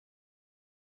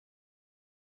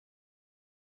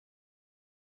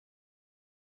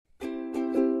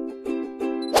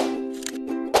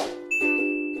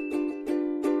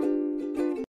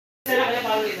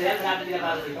Yes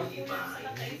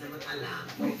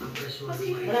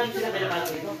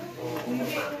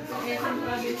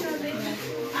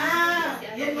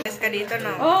ka dito,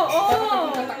 no?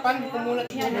 Oo! Tatakpan, kumulat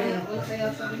yan.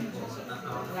 Kumulat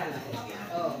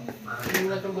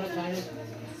sa akin.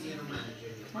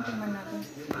 Natingnan natin.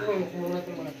 Kumulat.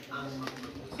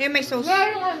 Eh, may sauce.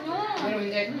 Pero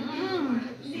hindi.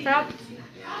 Sarap.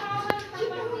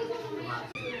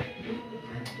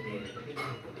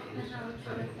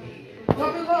 Go.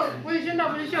 Position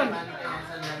na, position.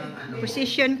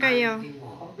 Position kayo.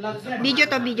 Video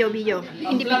to, video.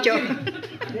 Hindi video.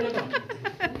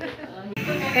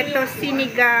 Ito,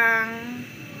 sinigang.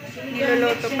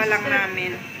 Niluluto pa lang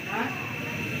namin.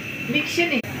 Mix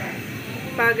yun eh.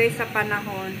 Bagay sa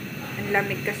panahon. Ang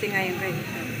lamig kasi ngayon kayo.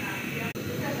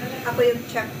 Ako yung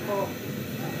chef ko.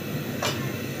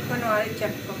 Kunwari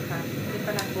chef ko ka. Hindi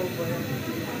pa nagboboy.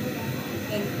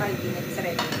 In 5 minutes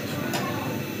ready.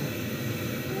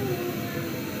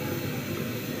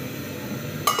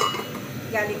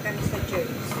 Galing kami sa church.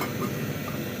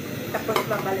 Tapos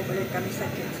babalik ulit kami sa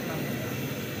church.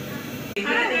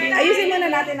 Ayusin muna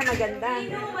natin na maganda.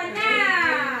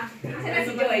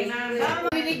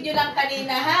 Pinig nyo lang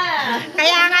kanina ha.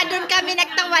 Kaya nga doon kami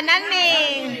nagtawanan eh.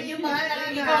 Yung mga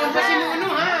Ikaw ba si Muno,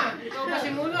 ha? Ikaw ba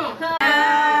si Muno?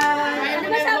 ano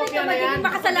ba sabi ko, magiging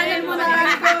makasalanan mo na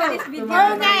today's video.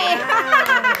 Oo nga eh.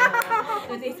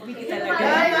 Today's video talaga.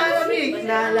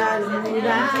 Naalala mo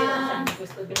na.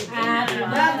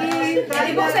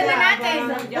 Ibuksan na natin.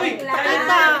 Uy,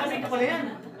 Ito.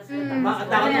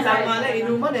 Takot na sa mga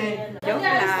inuman eh. Joke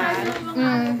lang.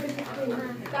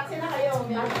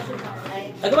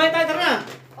 Nagabayin tayo, tara na.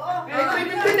 Eh,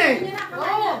 ito din eh.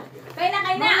 Kain na.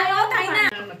 Ayaw, kain na.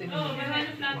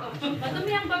 Madumi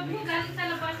ang bag mo, galing sa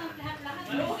labas ng lahat-lahat.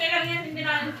 Okay lang yan, hindi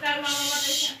na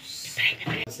mamamatay siya.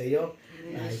 Sa iyo,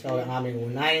 ikaw ang aming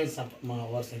unahin sa mga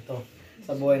oras ito.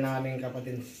 Sa buhay ng aming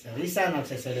kapatid sa Riza,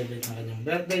 nagse-celebrate ng kanyang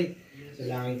birthday. So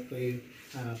langit ko ay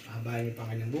pahabayan niyo pa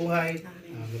kanyang buhay,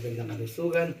 magandang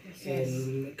kalusugan, and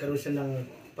karoon siya ng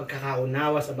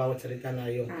pagkakaunawa sa bawat salita na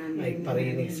iyo ay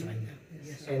parinig sa kanya.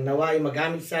 And nawa ay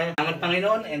magamit sa ang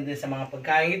Panginoon, and then sa mga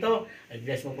pagkain ito, ay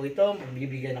bless mo po ito,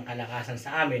 magbibigay ng kalakasan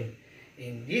sa amin.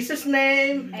 In Jesus'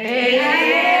 name, Amen!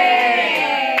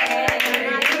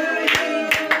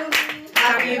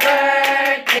 Happy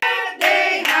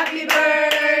birthday! Happy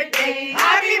birthday!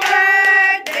 Happy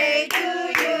birthday to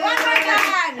you! One more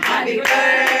time! Happy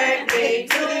birthday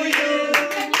to you!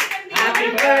 Happy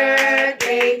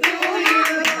birthday to you!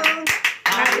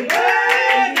 Happy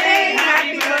birthday!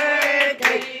 Happy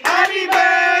birthday! Happy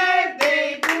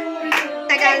birthday to you!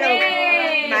 Tagalog.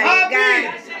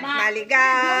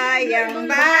 Maligayang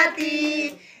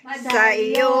bati sa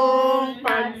iyong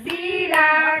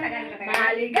pagsilang.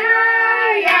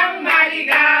 Maligayang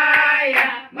bati.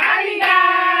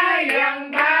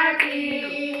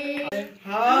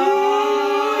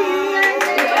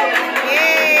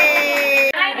 Yay!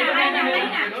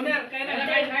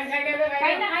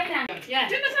 Kain na. Yan.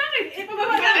 Diyan na sa akin.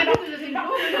 Ipababa na.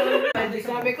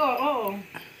 Sabi ko, oo.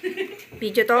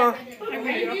 Video to.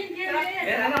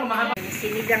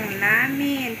 Sinigang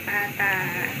namin, pata.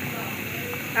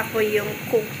 Ako yung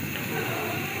cook.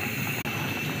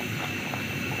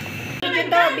 Video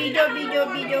to, video.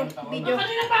 Video.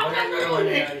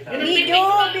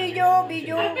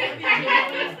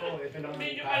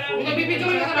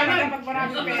 Nabibigyan mo ka naman pag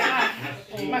maraming pera.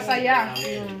 Masaya.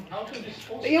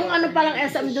 Yung ano palang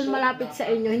SM doon malapit sa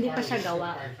inyo, hindi pa siya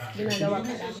gawa. Ginagawa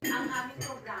pa lang. Ang aming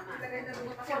programa,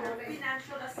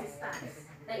 financial assistance,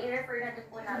 na i-refer natin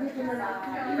po namin sa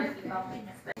iba't ibang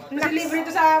Libre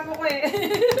ito sa apo ko eh.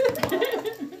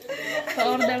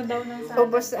 Sa-order daw ng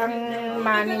Ubos ang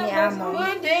money ni Amo.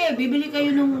 Hindi, bibili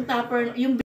kayo ng tupper, yung